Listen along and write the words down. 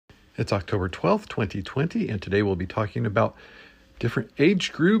It's October 12th, 2020, and today we'll be talking about different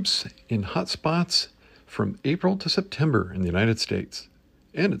age groups in hotspots from April to September in the United States.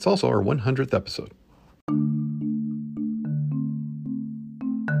 And it's also our 100th episode.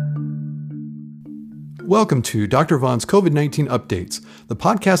 Welcome to Dr. Vaughn's COVID-19 Updates. The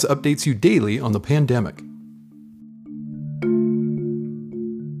podcast updates you daily on the pandemic.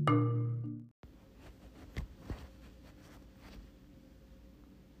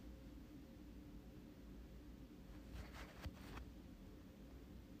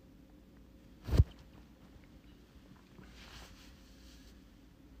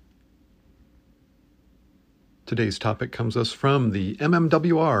 Today's topic comes us from the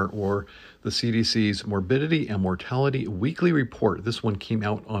MMWR, or the CDC's Morbidity and Mortality Weekly Report. This one came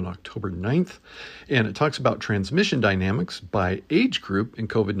out on October 9th, and it talks about transmission dynamics by age group in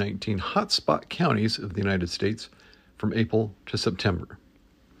COVID-19 hotspot counties of the United States from April to September.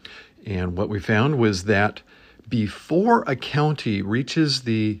 And what we found was that before a county reaches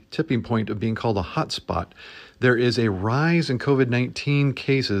the tipping point of being called a hotspot, there is a rise in COVID-19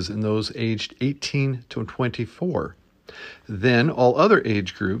 cases in those aged 18 to 24. Then all other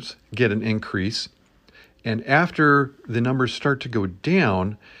age groups get an increase. And after the numbers start to go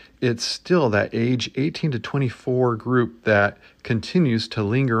down, it's still that age 18 to 24 group that continues to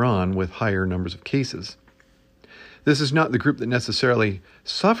linger on with higher numbers of cases. This is not the group that necessarily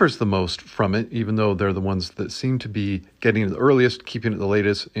suffers the most from it, even though they're the ones that seem to be getting it the earliest, keeping it the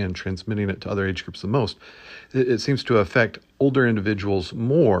latest, and transmitting it to other age groups the most. It seems to affect older individuals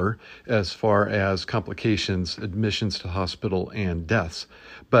more as far as complications, admissions to hospital, and deaths.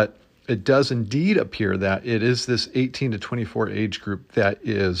 But it does indeed appear that it is this 18 to 24 age group that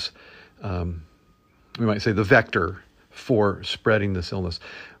is, we might say, the vector for spreading this illness.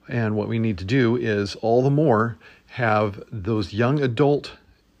 And what we need to do is all the more have those young adult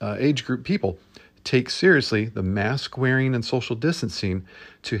age group people take seriously the mask wearing and social distancing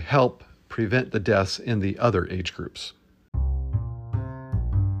to help prevent the deaths in the other age groups.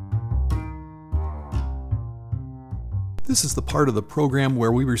 This is the part of the program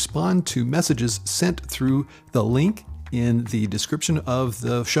where we respond to messages sent through the link in the description of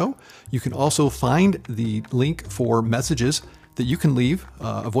the show. You can also find the link for messages that you can leave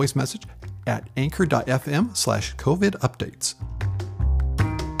a voice message at anchor.fm/COVID updates.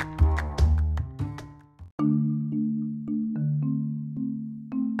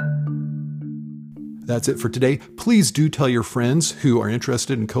 That's it for today. Please do tell your friends who are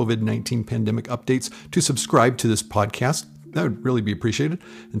interested in COVID-19 pandemic updates to subscribe to this podcast. That would really be appreciated.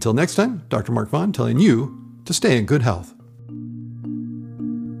 Until next time, Dr. Mark Vaughn telling you to stay in good health.